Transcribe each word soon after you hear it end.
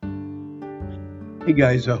Hey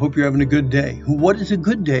guys, I hope you're having a good day. What is a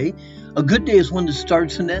good day? A good day is one that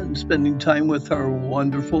starts and ends spending time with our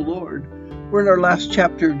wonderful Lord. We're in our last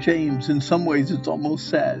chapter of James. In some ways, it's almost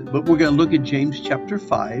sad, but we're going to look at James chapter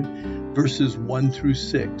 5, verses 1 through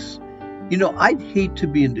 6. I'd hate to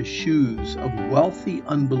be in the shoes of wealthy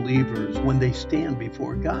unbelievers when they stand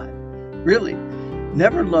before God. Really,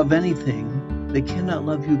 never love anything that cannot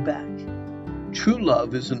love you back. True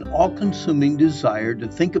love is an all consuming desire to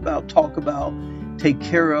think about, talk about, take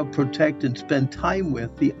care of, protect, and spend time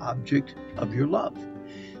with the object of your love.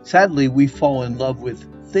 Sadly, we fall in love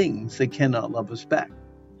with things that cannot love us back.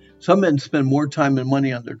 Some men spend more time and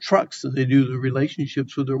money on their trucks than they do their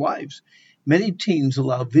relationships with their wives. Many teens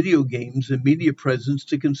allow video games and media presence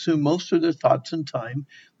to consume most of their thoughts and time,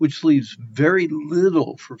 which leaves very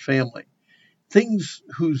little for family. Things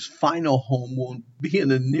whose final home won't be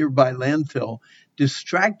in a nearby landfill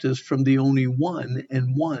distract us from the only one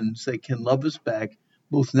and ones that can love us back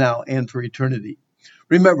both now and for eternity.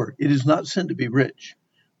 Remember, it is not sin to be rich,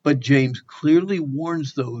 but James clearly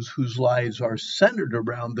warns those whose lives are centered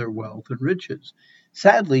around their wealth and riches.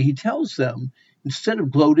 Sadly, he tells them instead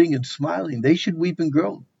of gloating and smiling, they should weep and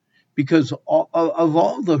groan because of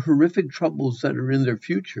all the horrific troubles that are in their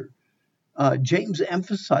future. James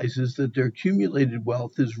emphasizes that their accumulated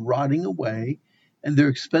wealth is rotting away and their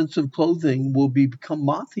expensive clothing will become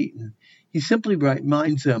moth eaten. He simply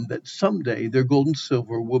reminds them that someday their gold and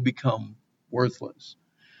silver will become worthless.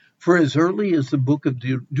 For as early as the book of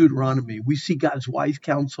Deuteronomy, we see God's wise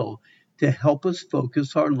counsel to help us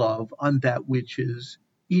focus our love on that which is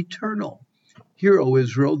eternal. Hear, O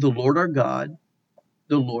Israel, the Lord our God,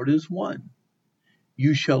 the Lord is one.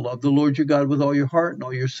 You shall love the Lord your God with all your heart and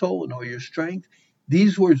all your soul and all your strength.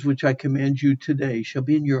 These words which I command you today shall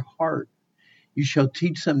be in your heart. You shall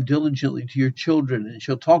teach them diligently to your children, and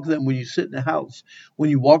shall talk to them when you sit in the house, when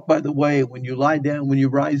you walk by the way, when you lie down, when you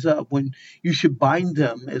rise up, when you should bind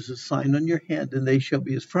them as a sign on your hand, and they shall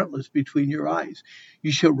be as frontlets between your eyes.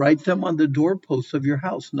 You shall write them on the doorposts of your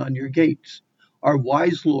house and on your gates. Our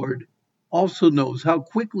wise Lord also knows how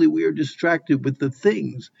quickly we are distracted with the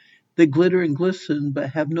things that glitter and glisten,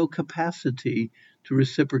 but have no capacity to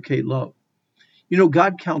reciprocate love.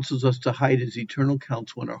 God counsels us to hide his eternal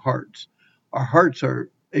counsel in our hearts. Our hearts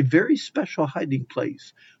are a very special hiding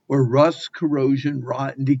place where rust, corrosion,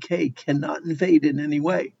 rot, and decay cannot invade in any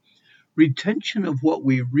way. Retention of what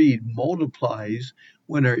we read multiplies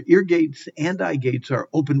when our ear gates and eye gates are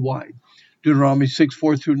open wide. Deuteronomy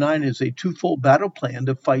 6:4-9 is a twofold battle plan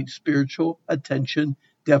to fight spiritual attention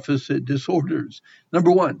deficit disorders.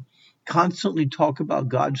 Number one, constantly talk about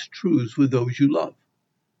God's truths with those you love.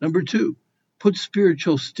 Number two, put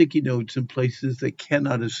spiritual sticky notes in places that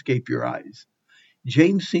cannot escape your eyes.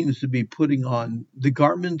 James seems to be putting on the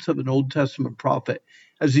garments of an Old Testament prophet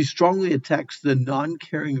as he strongly attacks the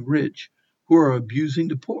non-caring rich who are abusing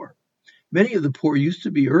the poor. Many of the poor used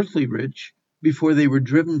to be earthly rich before they were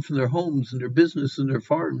driven from their homes and their business and their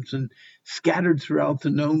farms and scattered throughout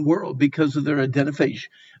the known world because of their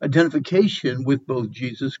identification with both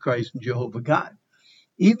Jesus Christ and Jehovah God.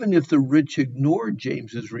 Even if the rich ignored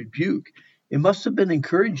James's rebuke, it must have been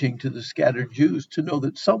encouraging to the scattered Jews to know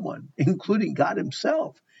that someone, including God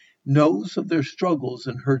himself, knows of their struggles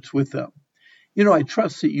and hurts with them. I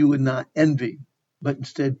trust that you would not envy, but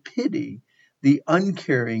instead pity the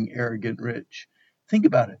uncaring, arrogant rich. Think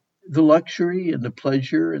about it. The luxury and the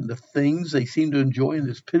pleasure and the things they seem to enjoy in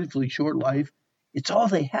this pitifully short life, it's all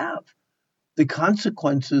they have. The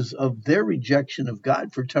consequences of their rejection of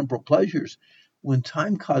God for temporal pleasures when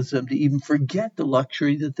time caused them to even forget the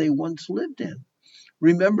luxury that they once lived in.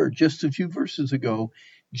 Remember, just a few verses ago,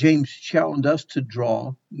 James challenged us to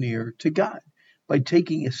draw near to God by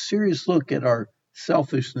taking a serious look at our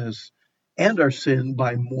selfishness and our sin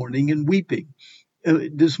by mourning and weeping.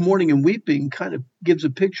 This mourning and weeping kind of gives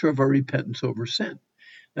a picture of our repentance over sin.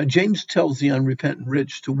 Now, James tells the unrepentant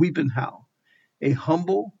rich to weep and howl. A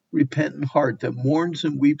humble, repentant heart that mourns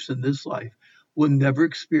and weeps in this life will never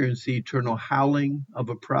experience the eternal howling of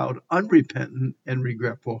a proud, unrepentant, and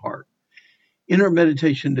regretful heart. In our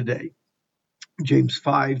meditation today, James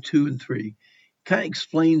 5:2-3 kind of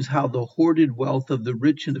explains how the hoarded wealth of the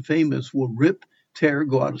rich and the famous will rip, tear,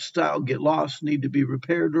 go out of style, get lost, need to be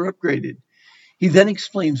repaired or upgraded. He then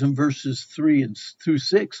explains in verses 3 through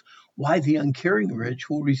 6 why the uncaring rich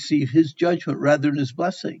will receive his judgment rather than his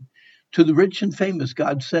blessing. To the rich and famous,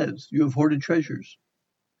 God says, you have hoarded treasures.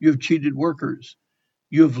 You have cheated workers.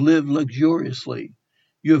 You have lived luxuriously.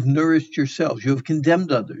 You have nourished yourselves. You have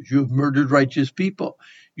condemned others. You have murdered righteous people.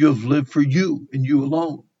 You have lived for you and you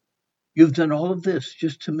alone. You have done all of this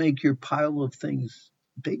just to make your pile of things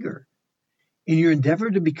bigger. In your endeavor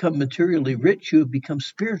to become materially rich, you have become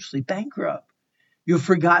spiritually bankrupt. You've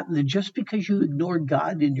forgotten that just because you ignored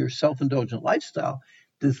God in your self-indulgent lifestyle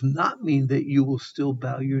does not mean that you will still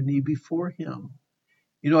bow your knee before him.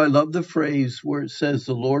 I love the phrase where it says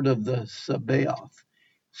the Lord of the Sabaoth.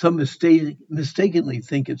 Some mistakenly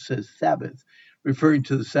think it says Sabbath, referring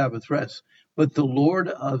to the Sabbath rest. But the Lord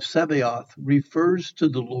of Sabaoth refers to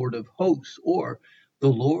the Lord of hosts, or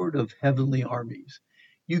the Lord of heavenly armies.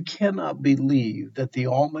 You cannot believe that the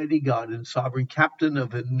Almighty God and sovereign captain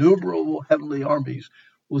of innumerable heavenly armies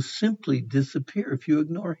will simply disappear if you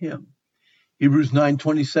ignore him. Hebrews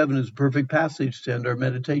 9:27 is a perfect passage to end our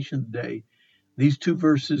meditation today. These two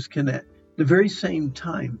verses can at the very same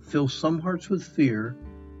time fill some hearts with fear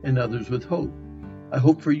and others with hope. I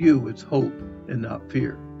hope for you it's hope and not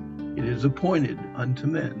fear. It is appointed unto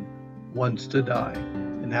men once to die,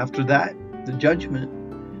 and after that, the judgment.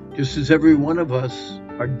 Just as every one of us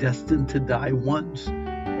are destined to die once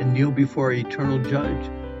and kneel before our eternal judge,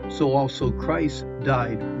 so also Christ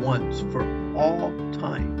died once for all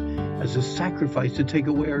time as a sacrifice to take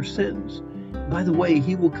away our sins. By the way,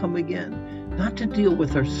 he will come again, not to deal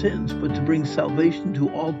with our sins, but to bring salvation to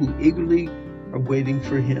all who eagerly are waiting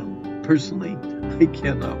for him. Personally, I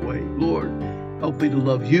cannot wait. Lord, help me to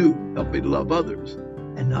love you, help me to love others,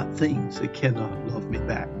 and not things that cannot love me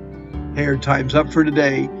back. Hey, our time's up for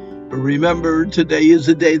today. But remember, today is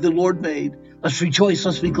the day the Lord made. Let's rejoice,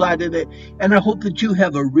 let's be glad in it. And I hope that you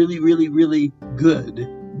have a really, really, really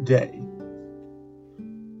good day.